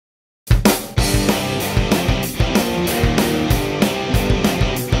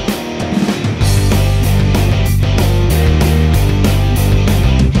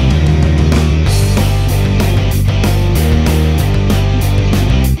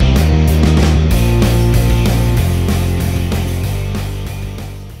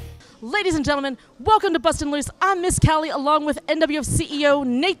gentlemen, welcome to Bustin Loose. I'm Miss Callie, along with NWF CEO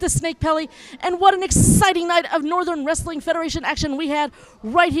Nate the Snake Pelly, and what an exciting night of Northern Wrestling Federation action we had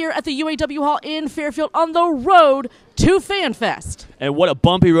right here at the UAW Hall in Fairfield on the road to Fanfest. And what a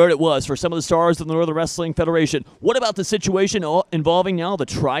bumpy road it was for some of the stars of the Northern Wrestling Federation. What about the situation involving now the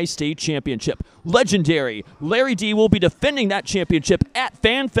Tri-State Championship? Legendary Larry D will be defending that championship at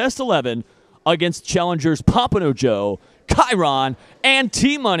Fanfest XI against challengers Pompano Joe, Chiron, and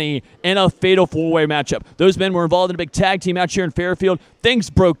T-Money in a fatal four-way matchup. Those men were involved in a big tag team match here in Fairfield. Things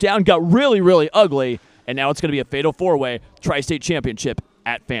broke down, got really, really ugly, and now it's going to be a fatal four-way Tri-State Championship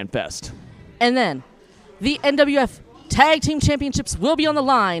at FanFest. And then the NWF Tag Team Championships will be on the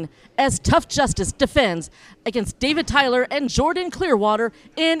line as Tough Justice defends against David Tyler and Jordan Clearwater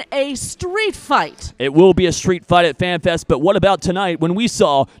in a street fight. It will be a street fight at FanFest, but what about tonight when we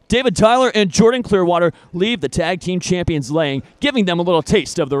saw David Tyler and Jordan Clearwater leave the Tag Team Champions lane, giving them a little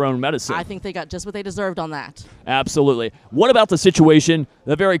taste of their own medicine? I think they got just what they deserved on that. Absolutely. What about the situation,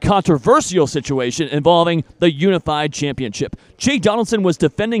 the very controversial situation involving the Unified Championship? Jay Donaldson was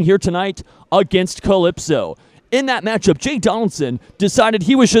defending here tonight against Calypso. In that matchup, Jay Donaldson decided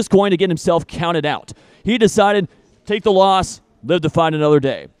he was just going to get himself counted out. He decided, take the loss, live to fight another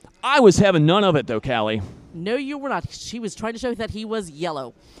day. I was having none of it, though, Callie. No, you were not. She was trying to show that he was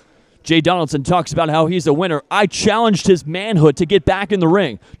yellow. Jay Donaldson talks about how he's a winner. I challenged his manhood to get back in the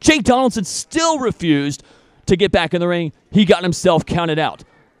ring. Jay Donaldson still refused to get back in the ring. He got himself counted out.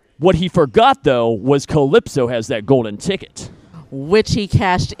 What he forgot, though, was Calypso has that golden ticket, which he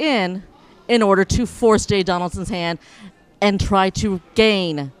cashed in order to force Jay Donaldson's hand and try to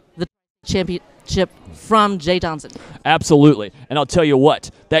gain the championship from Jay Donaldson. Absolutely. And I'll tell you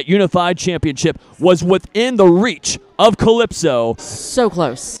what, that Unified Championship was within the reach of Calypso. So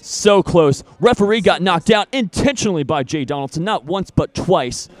close. So close. Referee got knocked out intentionally by Jay Donaldson, not once but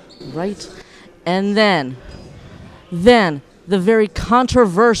twice. Right. And then the very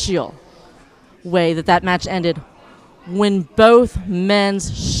controversial way that match ended when both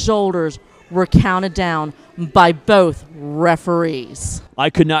men's shoulders were counted down by both referees. I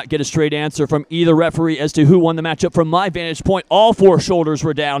could not get a straight answer from either referee as to who won the matchup. From my vantage point, all four shoulders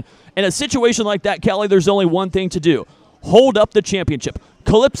were down. In a situation like that, Callie, there's only one thing to do. Hold up the championship.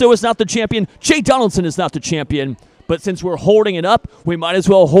 Calypso is not the champion. Jay Donaldson is not the champion. But since we're holding it up, we might as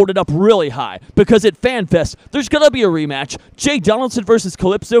well hold it up really high. Because at FanFest, there's going to be a rematch. Jay Donaldson versus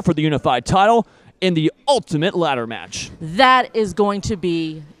Calypso for the unified title in the ultimate ladder match. That is going to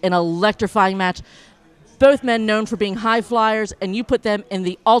be an electrifying match. Both men known for being high flyers, and you put them in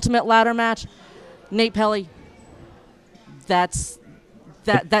the ultimate ladder match. Nate Pelly, that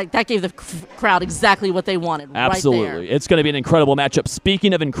gave the crowd exactly what they wanted. Absolutely. Right there. It's going to be an incredible matchup.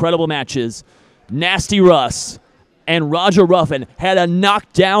 Speaking of incredible matches, Nasty Russ and Roger Ruffin had a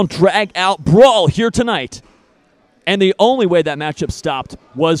knockdown, drag-out brawl here tonight. And the only way that matchup stopped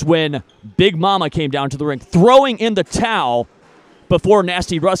was when Big Mama came down to the ring, throwing in the towel before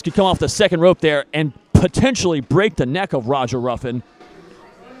Nasty Russ could come off the second rope there and potentially break the neck of Roger Ruffin.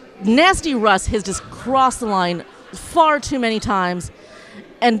 Nasty Russ has just crossed the line far too many times.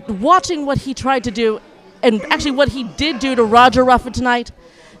 And watching what he tried to do, and actually what he did do to Roger Ruffin tonight,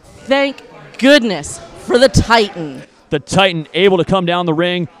 thank goodness for the Titan. The Titan able to come down the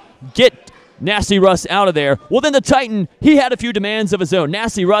ring, get Nasty Russ out of there. Well, then the Titan, he had a few demands of his own.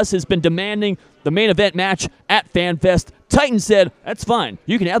 Nasty Russ has been demanding the main event match at FanFest. Titan said, that's fine.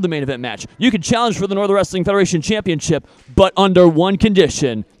 You can have the main event match. You can challenge for the Northern Wrestling Federation Championship, but under one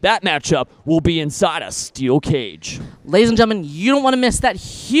condition. That matchup will be inside a steel cage. Ladies and gentlemen, you don't want to miss that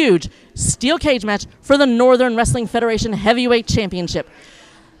huge steel cage match for the Northern Wrestling Federation Heavyweight Championship.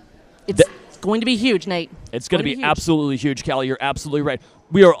 It's going to be huge, Nate. It's going to be absolutely huge, Callie. You're absolutely right.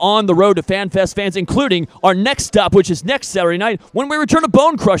 We are on the road to FanFest fans, including our next stop, which is next Saturday night, when we return to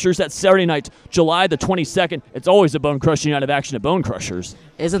Bone Crushers. That's Saturday night, July the 22nd. It's always a Bone Crushing night of action at Bone Crushers.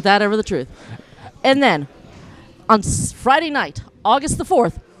 Isn't that ever the truth? And then, on Friday night, August the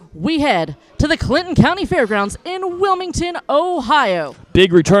 4th, we head to the Clinton County Fairgrounds in Wilmington, Ohio.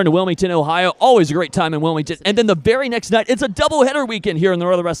 Big return to Wilmington, Ohio. Always a great time in Wilmington. And then the very next night, it's a doubleheader weekend here in the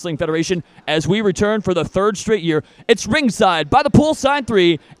Northern Wrestling Federation as we return for the third straight year. It's ringside by the Poolside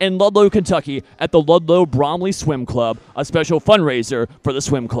 3 in Ludlow, Kentucky at the Ludlow Bromley Swim Club, a special fundraiser for the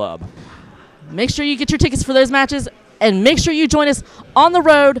swim club. Make sure you get your tickets for those matches, and make sure you join us on the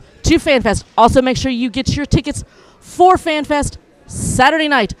road to FanFest. Also, make sure you get your tickets for FanFest Saturday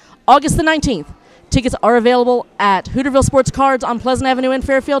night, August the 19th. Tickets are available at Hooterville Sports Cards on Pleasant Avenue in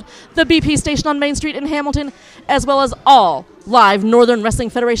Fairfield, the BP station on Main Street in Hamilton, as well as all live Northern Wrestling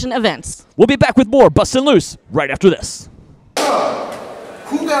Federation events. We'll be back with more Bustin' Loose right after this.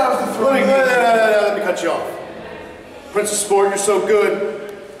 Who got off the throne? Let me cut you off. Prince of Sport, you're so good.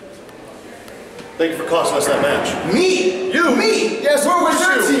 Thank you for costing us that match. Me? You? Me? Yes, where was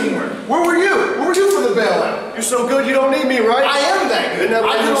your teamwork? Where were you? Where were you for the bailout? You're so good, you don't need me, right? I am that good.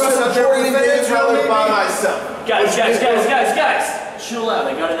 I can wrestle Jordan and Taylor by myself. Guys, chill out.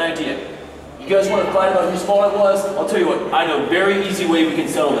 I got an idea. You guys want to fight about whose fault it was? I'll tell you what, I know a very easy way we can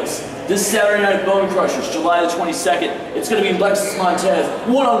settle this. This Saturday night at Bone Crushers, July the 22nd, it's going to be Lexus Montez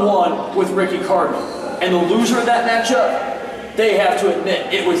one-on-one with Ricky Cardinal. And the loser of that matchup, they have to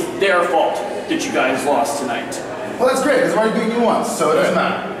admit it was their fault that you guys lost tonight. Well, that's great, because I've already beaten you once, so it doesn't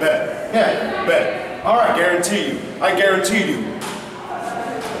matter. Bet. Yeah. Bet. All right. I guarantee you.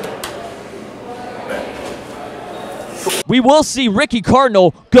 We will see Ricky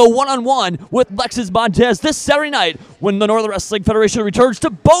Cardinal go one-on-one with Lexus Montez this Saturday night when the Northern Wrestling Federation returns to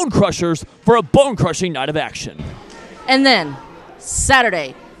Bone Crushers for a bone-crushing night of action. And then,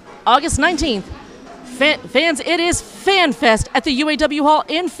 Saturday, August 19th, fans, it is FanFest at the UAW Hall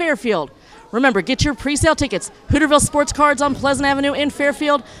in Fairfield. Remember, get your pre-sale tickets. Hooterville Sports Cards on Pleasant Avenue in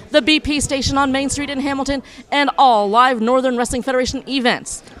Fairfield, the BP station on Main Street in Hamilton, and all live Northern Wrestling Federation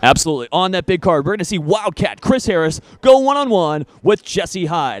events. Absolutely. On that big card, we're going to see Wildcat Chris Harris go one-on-one with Jesse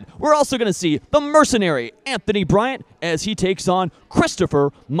Hyde. We're also going to see the mercenary Anthony Bryant as he takes on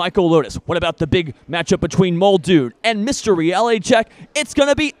Christopher Michael Lotus. What about the big matchup between Muldoon and Mr. Reality Check? It's going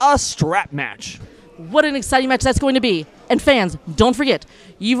to be a strap match. What an exciting match that's going to be. And fans, don't forget,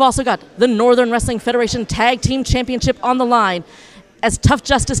 you've also got the Northern Wrestling Federation Tag Team Championship on the line as Tough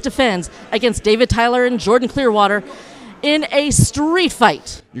Justice defends against David Tyler and Jordan Clearwater in a street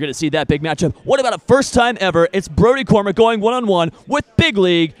fight. You're going to see that big matchup. What about a first time ever? It's Brody Cormick going one-on-one with Big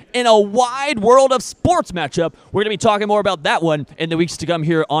League in a wide world of sports matchup. We're going to be talking more about that one in the weeks to come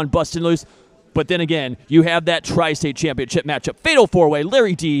here on Bustin Loose. But then again, you have that Tri-State Championship matchup. Fatal 4-Way,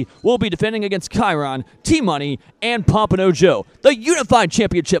 Larry D will be defending against Chiron, T-Money, and Pompano Joe. The Unified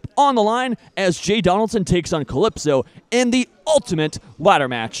Championship on the line as Jay Donaldson takes on Calypso in the ultimate ladder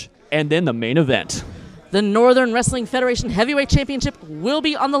match. And then the main event. The Northern Wrestling Federation Heavyweight Championship will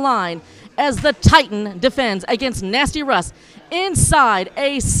be on the line as the Titan defends against Nasty Russ inside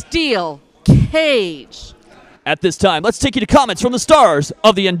a steel cage. At this time, let's take you to comments from the stars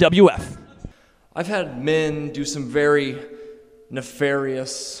of the NWF. I've had men do some very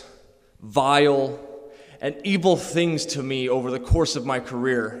nefarious, vile, and evil things to me over the course of my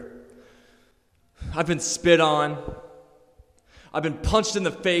career. I've been spit on. I've been punched in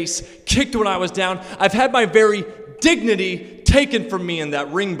the face, kicked when I was down. I've had my very dignity taken from me in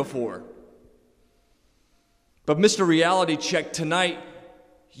that ring before. But Mr. Reality Check, tonight,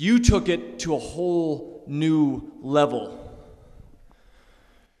 you took it to a whole new level.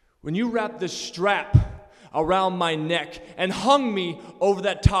 When you wrapped this strap around my neck and hung me over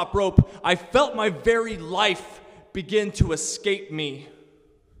that top rope, I felt my very life begin to escape me.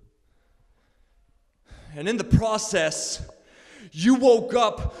 And in the process, you woke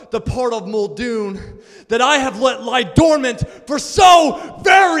up the part of Muldoon that I have let lie dormant for so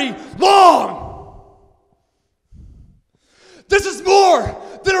very long. This is more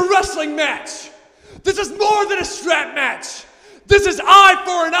than a wrestling match. This is more than a strap match. This is eye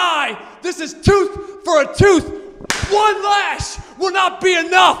for an eye. This is tooth for a tooth. One lash will not be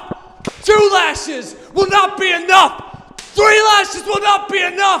enough. 2 lashes will not be enough. 3 lashes will not be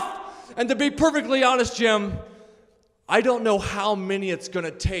enough. And to be perfectly honest, Jim, I don't know how many it's going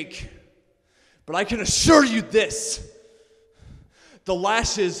to take, but I can assure you this. The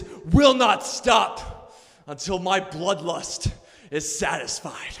lashes will not stop until my bloodlust is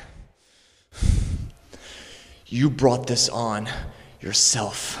satisfied. You brought this on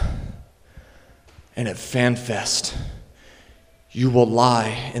yourself. And at FanFest, you will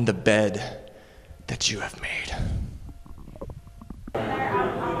lie in the bed that you have made.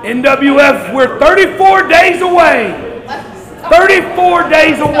 NWF, we're 34 days away. 34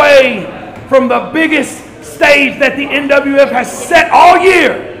 days away from the biggest stage that the NWF has set all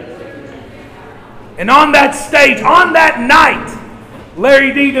year. And on that stage, on that night,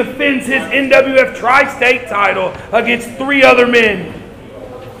 Larry D defends his NWF Tri-State title against 3 other men.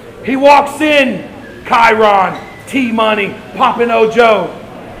 He walks in, Chiron, T-Money, Pompano Joe.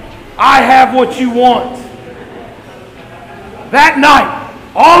 I have what you want. That night,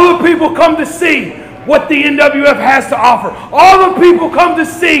 all the people come to see what the NWF has to offer. All the people come to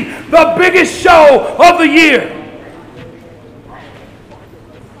see the biggest show of the year.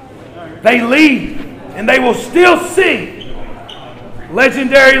 They leave, and they will still see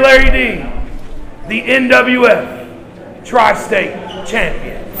legendary Larry D, the NWF Tri-State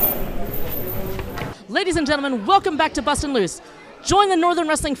Champion. Ladies and gentlemen, welcome back to Bustin Loose. Join the Northern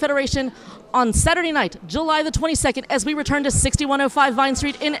Wrestling Federation on Saturday night, July the 22nd, as we return to 6105 Vine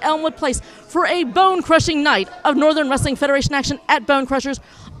Street in Elmwood Place for a bone-crushing night of Northern Wrestling Federation action at Bone Crushers.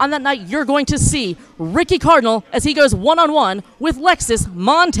 On that night, you're going to see Ricky Cardinal as he goes one-on-one with Lexus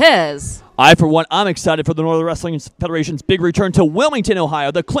Montez. For one, I'm excited for the Northern Wrestling Federation's big return to Wilmington,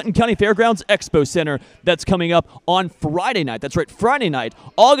 Ohio, the Clinton County Fairgrounds Expo Center. That's coming up on Friday night. That's right, Friday night,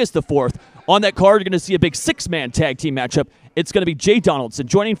 August the 4th. On that card, you're going to see a big six-man tag team matchup. It's going to be Jay Donaldson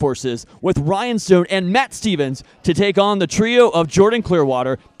joining forces with Ryan Stone and Matt Stevens to take on the trio of Jordan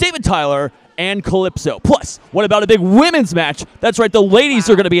Clearwater, David Tyler, and Calypso. Plus, what about a big women's match? That's right, the ladies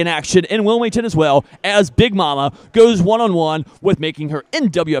are going to be in action in Wilmington as well, as Big Mama goes one-on-one with making her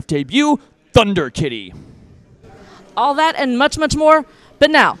NWF debut, Thunder Kitty. All that and much, much more.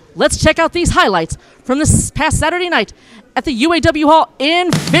 But now, let's check out these highlights from this past Saturday night at the UAW Hall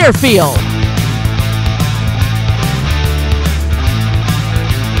in Fairfield.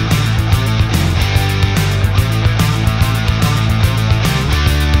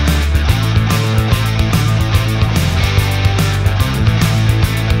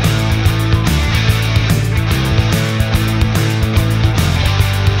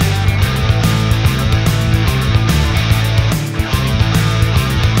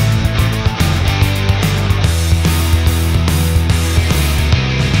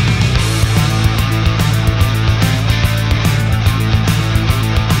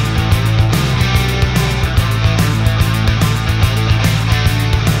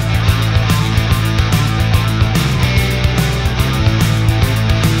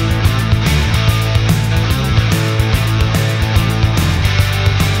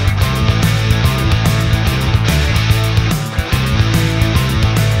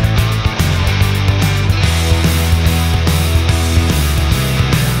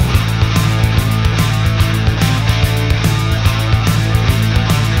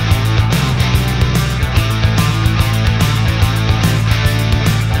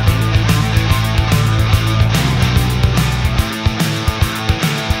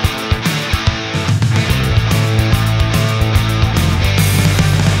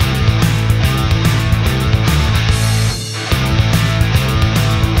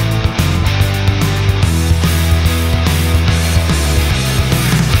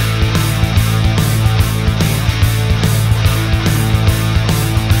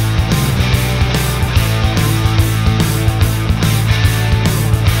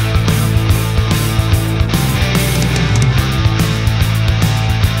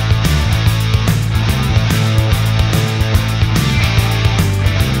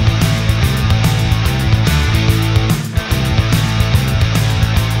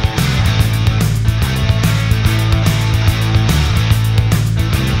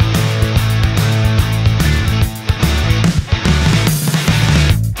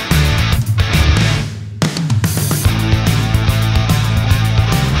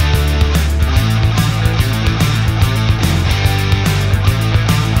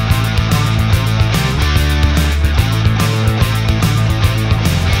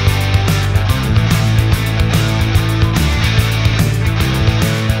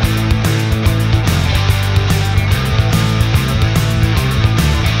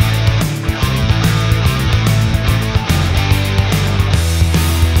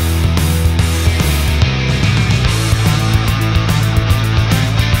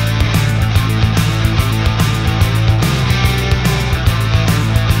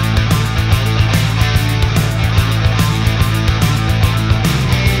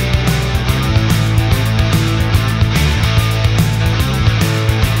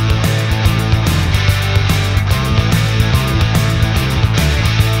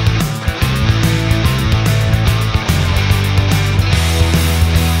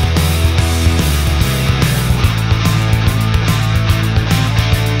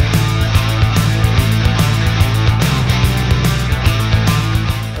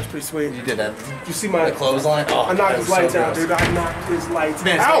 Sweet. You did that. You see my clothesline? Oh, I knocked his lights out, dude. I knocked his lights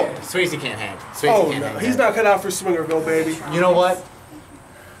out. Swayze can't hang. Swayze can't hang. He's not cut out for Swingerville, baby. You know what?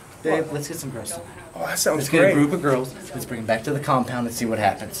 Dave, let's get some girls. Oh, that sounds Let's great. get a group of girls. Let's bring them back to the compound and see what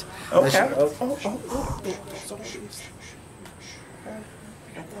happens. Okay.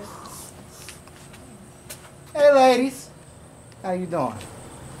 Hey, ladies. How you doing?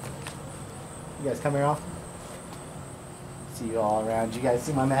 You guys come here often? See you all around. You guys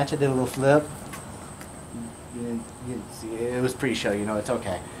see my match? I did a little flip. You didn't see it. It was pre-show, you know. It's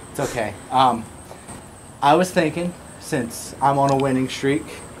okay. It's okay. I was thinking, since I'm on a winning streak,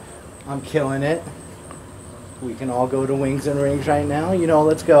 I'm killing it. We can all go to Wings and Rings right now. You know,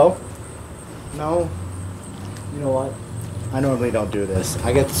 let's go. No? You know what? I normally don't do this.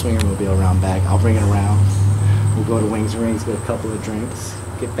 I got the swinger mobile around back. I'll bring it around. We'll go to Wings and Rings, get a couple of drinks,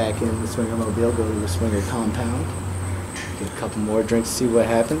 get back in the swinger mobile, go to the swinger compound, get a couple more drinks, see what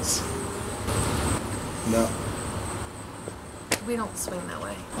happens. No. We don't swing that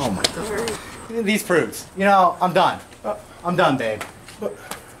way. Oh my God. These prudes. You know, I'm done. I'm done, babe.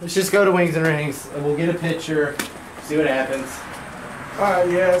 Let's just go to Wings and Rings and we'll get a picture, see what happens. Alright,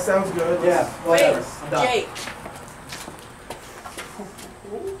 yeah, sounds good. Yeah, whatever. Wait, I'm done. Jake.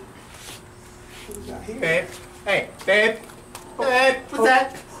 Babe. Hey, babe. Babe, what's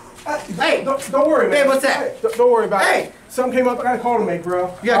that? Hey, Don't worry, man. Babe, what's that? Hey, don't worry about Hey. it. Something came up. I got a call to make,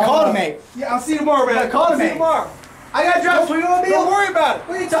 bro. You got a call to make? Yeah, I'll see you tomorrow, man. You got a call to See you make? tomorrow. I got to drive swing on me. Don't worry about it.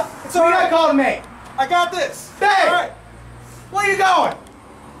 What are you talking? It's So all you got right. a call to make? I got this. Babe. All right. Where you going?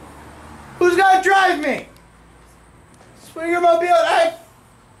 Who's gonna drive me? Swinger mobile. Hey,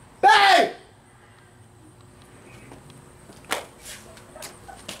 babe.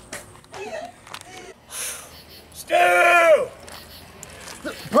 Stu!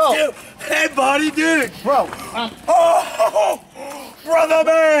 Bro. Stu! Hey, buddy, dude! Bro. Oh, brother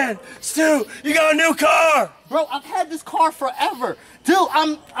man! Stu, you got a new car! Bro, I've had this car forever. Dude,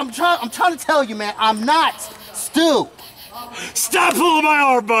 I'm trying to tell you, man, I'm not Stu. Stop pulling my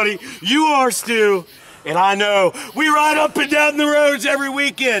arm, buddy! You are Stu, and I know we ride up and down the roads every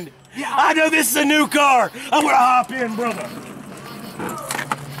weekend. Yeah, I know this is a new car. I'm gonna hop in, brother.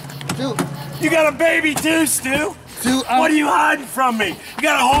 Dude. You got a baby too, Stu? Dude, what are you hiding from me? You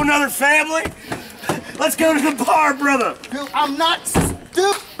got a whole nother family? Let's go to the bar, brother. Dude, I'm not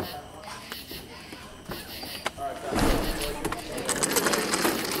Stu.